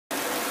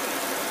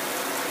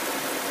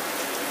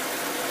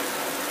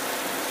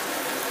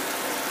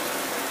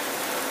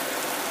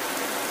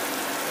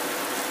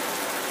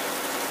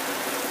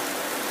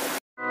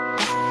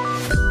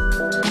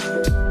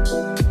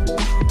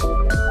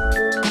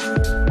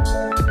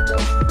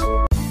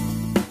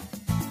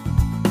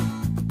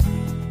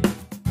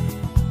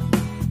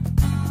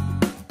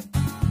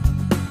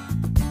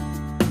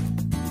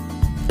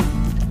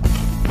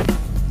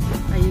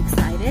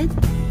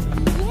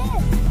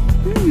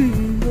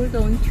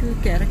to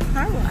get a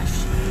car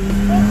wash.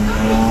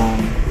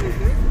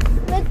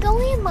 We're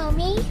going,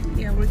 Mommy.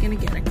 Yeah, we're gonna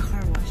get a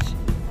car wash.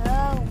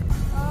 Oh,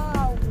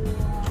 car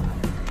wash.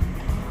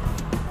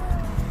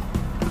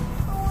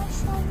 Oh,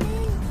 it's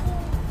amazing.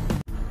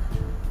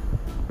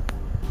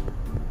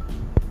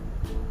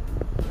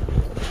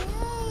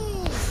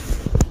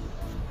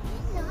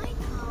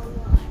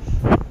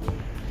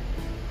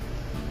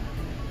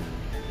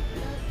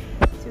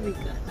 So we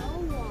got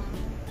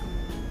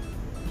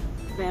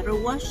better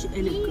wash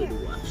and a good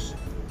wash.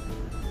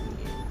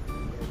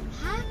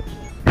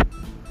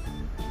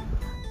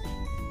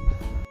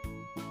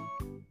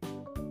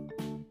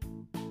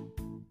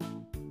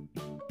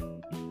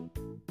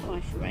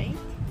 Wash, right?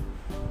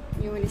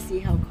 You want to see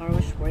how car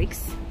wash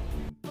works?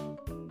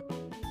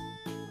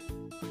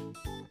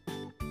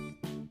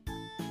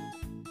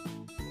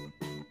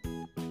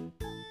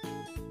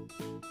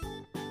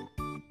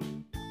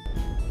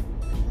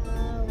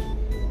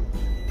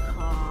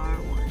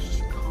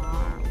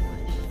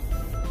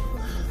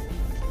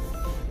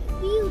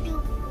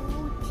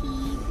 Beautiful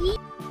TV.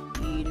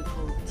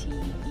 Beautiful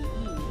TV.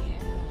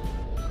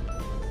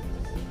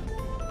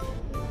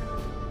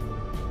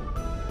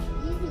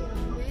 This is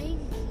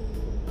amazing.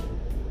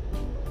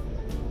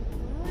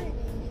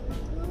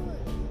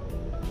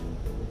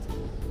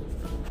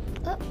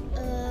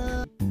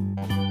 Uh-oh.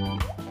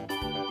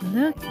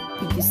 Look,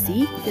 did you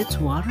see? It's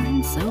water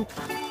and soap.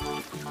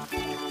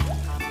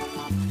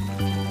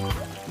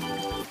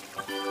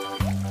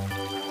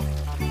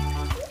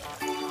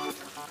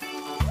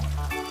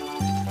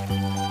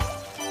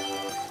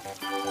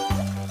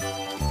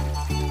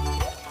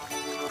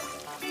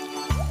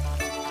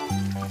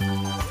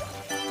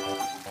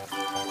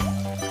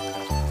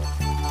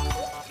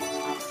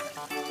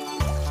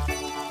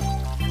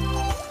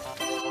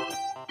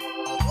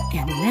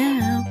 And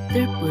now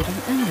they're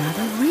putting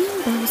another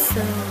rainbow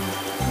soap.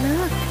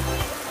 Look.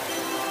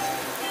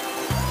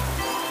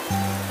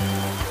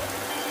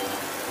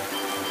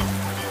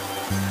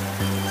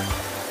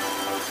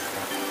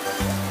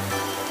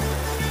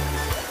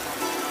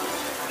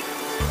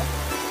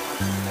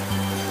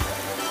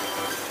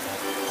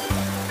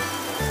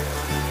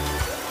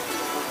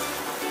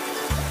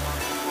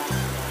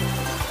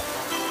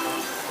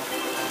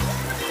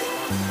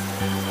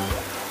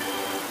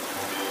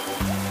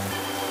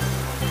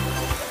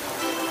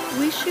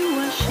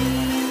 Wishy-washy,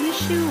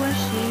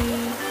 wishy-washy.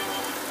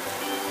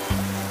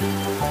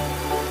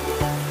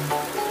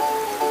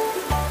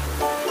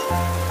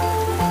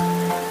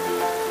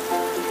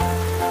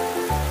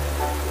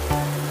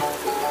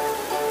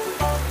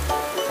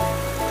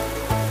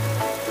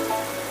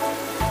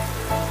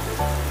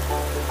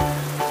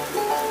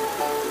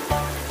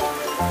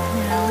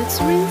 Now it's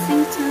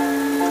rinsing time.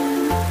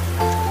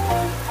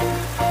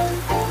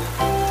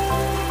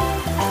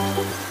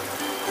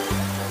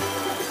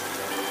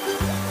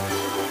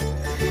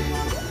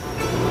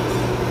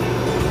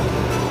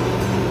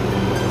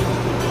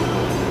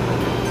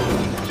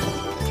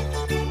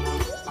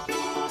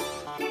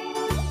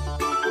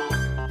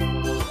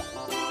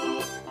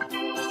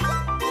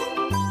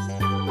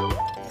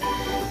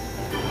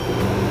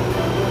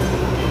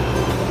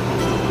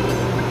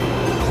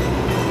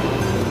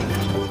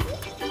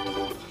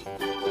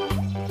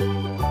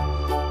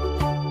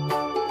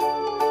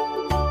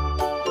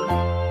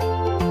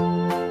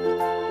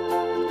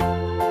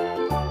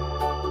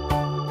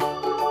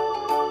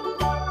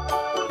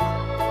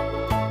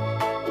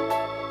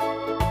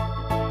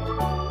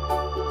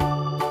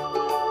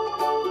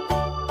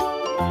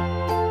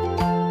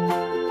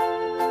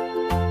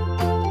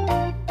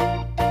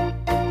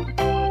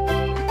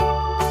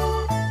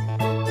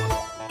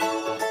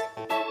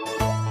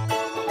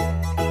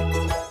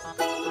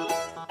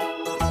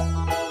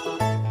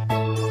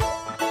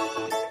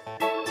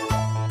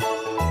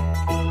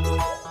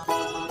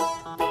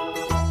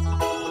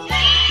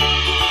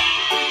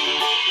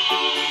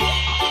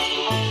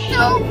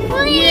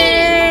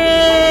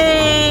 Yay!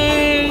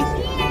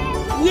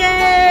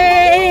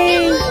 Yay!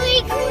 It's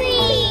really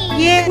clean.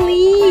 Yeah,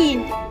 clean.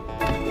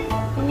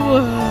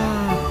 Wow.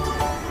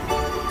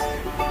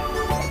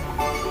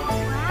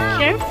 Wow.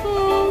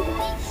 Careful.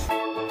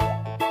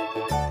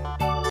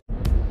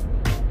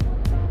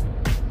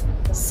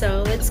 So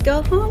let's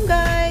go home,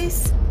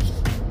 guys.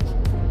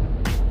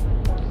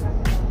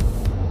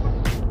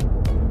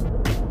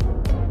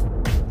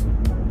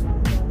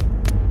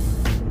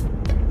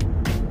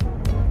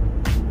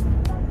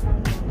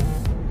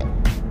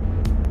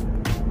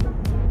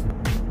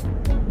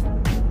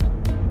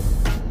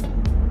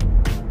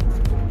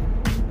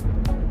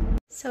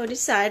 So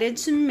decided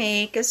to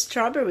make a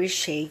strawberry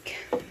shake.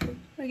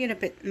 We're gonna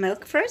put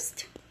milk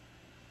first.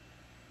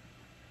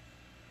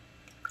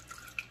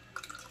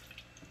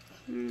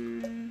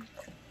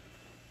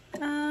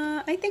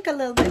 I think a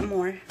little bit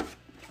more.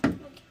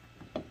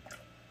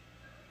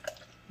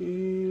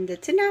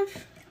 That's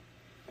enough.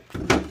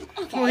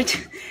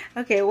 Okay.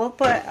 Okay, we'll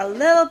put a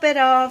little bit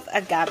of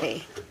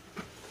agave.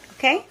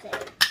 Okay?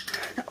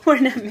 We're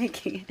not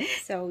making it.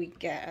 So we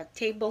get 1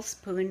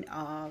 tablespoon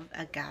of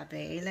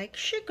agave, like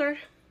sugar.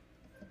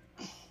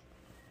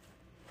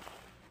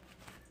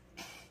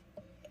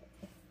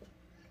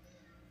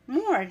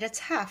 more. That's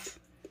half.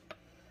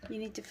 You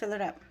need to fill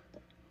it up.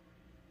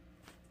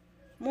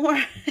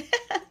 More.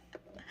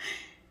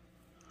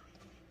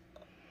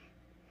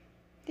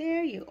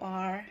 There you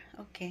are.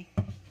 Okay.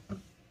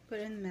 Put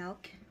in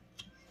milk.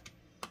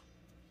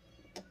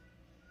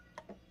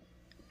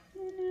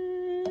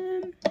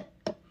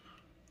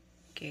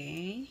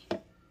 Okay.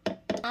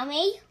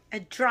 Mommy? A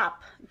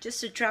drop.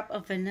 Just a drop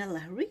of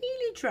vanilla.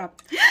 Really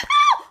drop. Too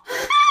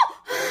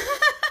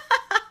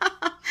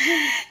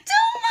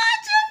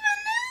much of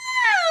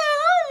vanilla!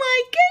 Oh my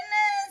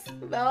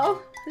goodness!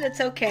 Well,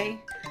 that's okay.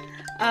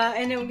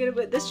 And then we're gonna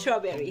put the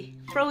strawberry.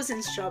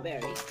 Frozen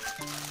strawberry.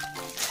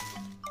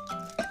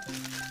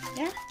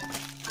 Yeah?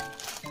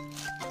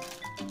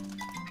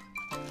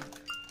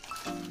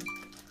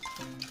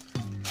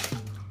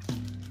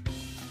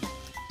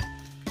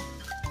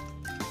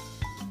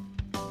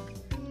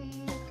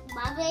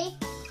 Mommy?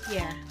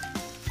 Yeah.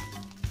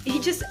 You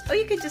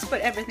could just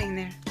put everything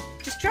there.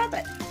 Just drop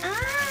it.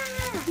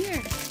 Ah!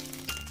 Here.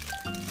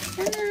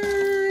 Ta-da!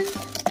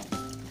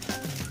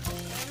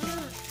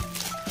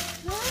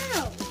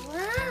 Wow,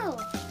 wow.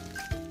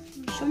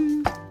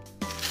 Shum.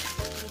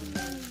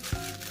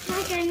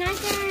 Another.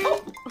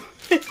 Oh!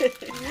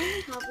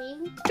 Helping.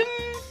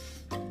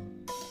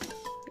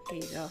 There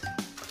you go.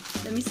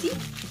 Let me see.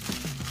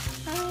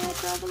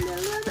 Probably a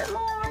little bit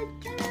more.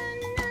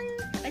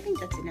 I think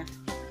that's enough.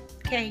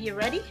 Okay, you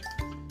ready?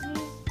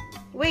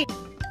 Wait.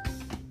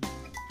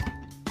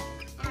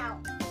 Ow.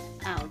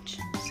 Ouch.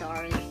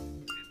 Sorry.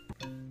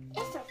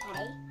 It's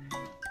okay.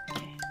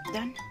 Okay,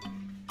 done.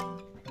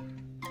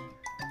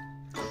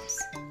 Oops.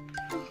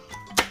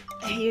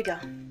 There you go.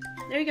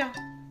 There you go.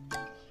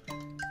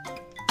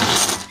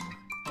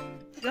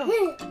 Go.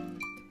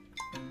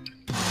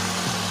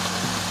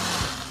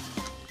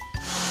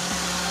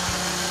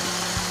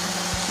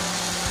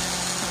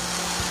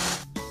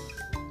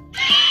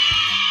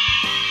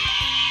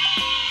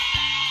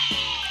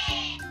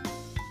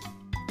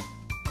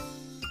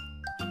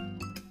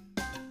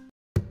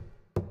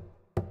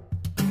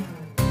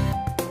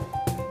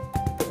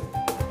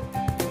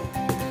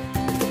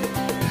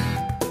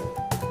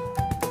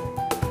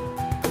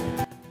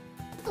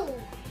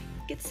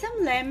 Get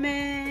some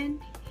lemon,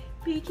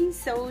 baking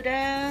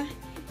soda,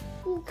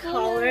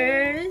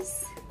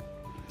 colors.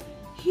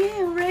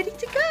 Yeah, ready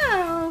to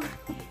go.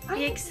 Are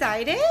you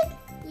excited?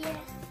 Yeah.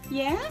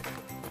 Yeah?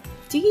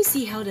 Do you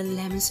see how the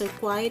lemons are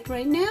quiet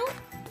right now?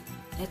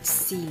 Let's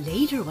see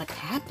later what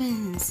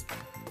happens.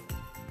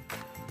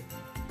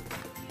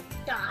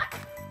 Dot.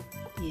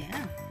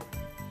 Yeah.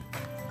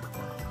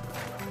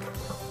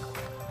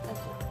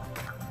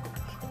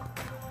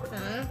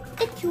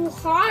 It's too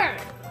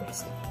hard.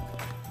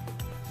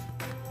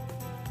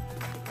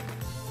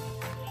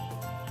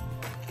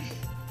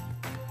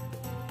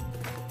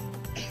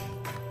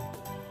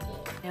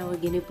 Now we're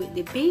gonna put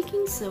the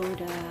baking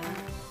soda.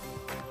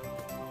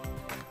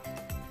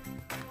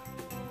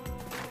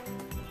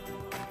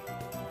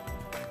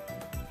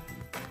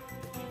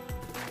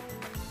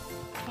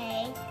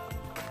 Okay.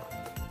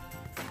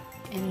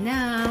 And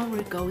now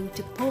we're going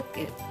to poke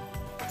it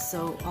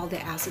so all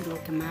the acid will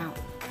come out.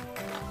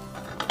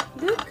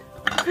 Look!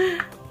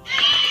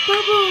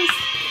 Bubbles!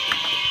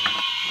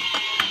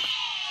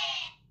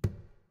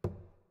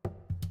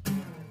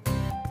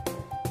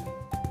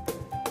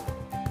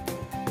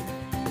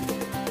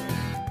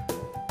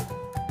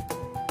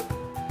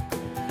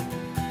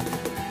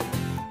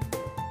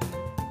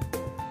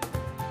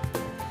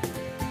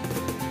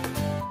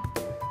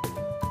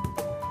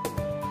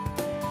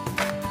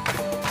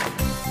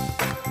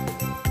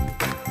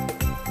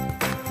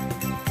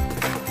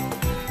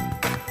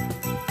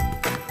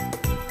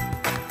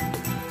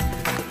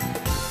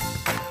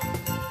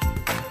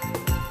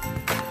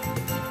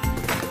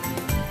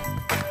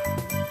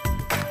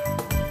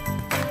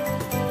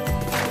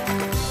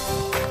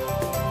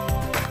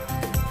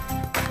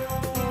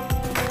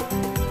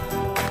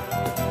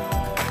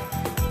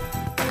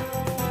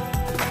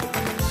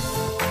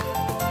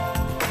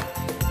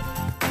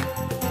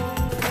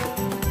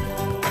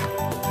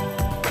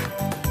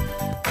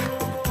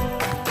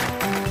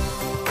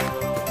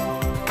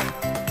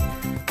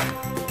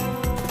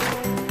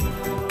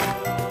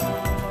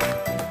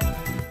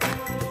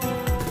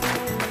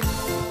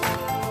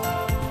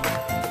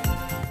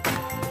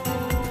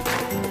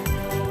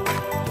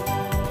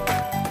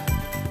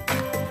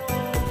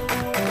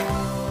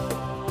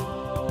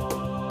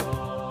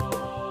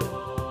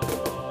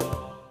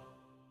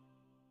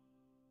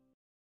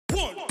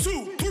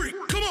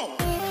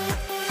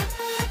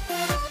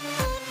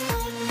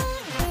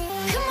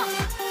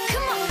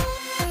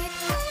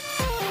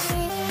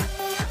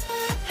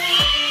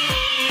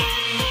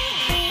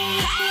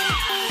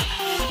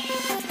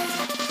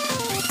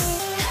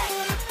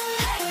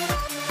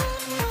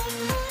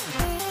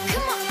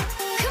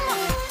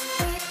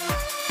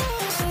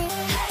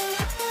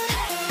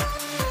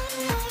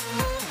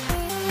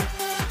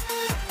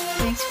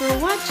 Thanks for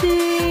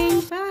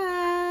watching. Bye.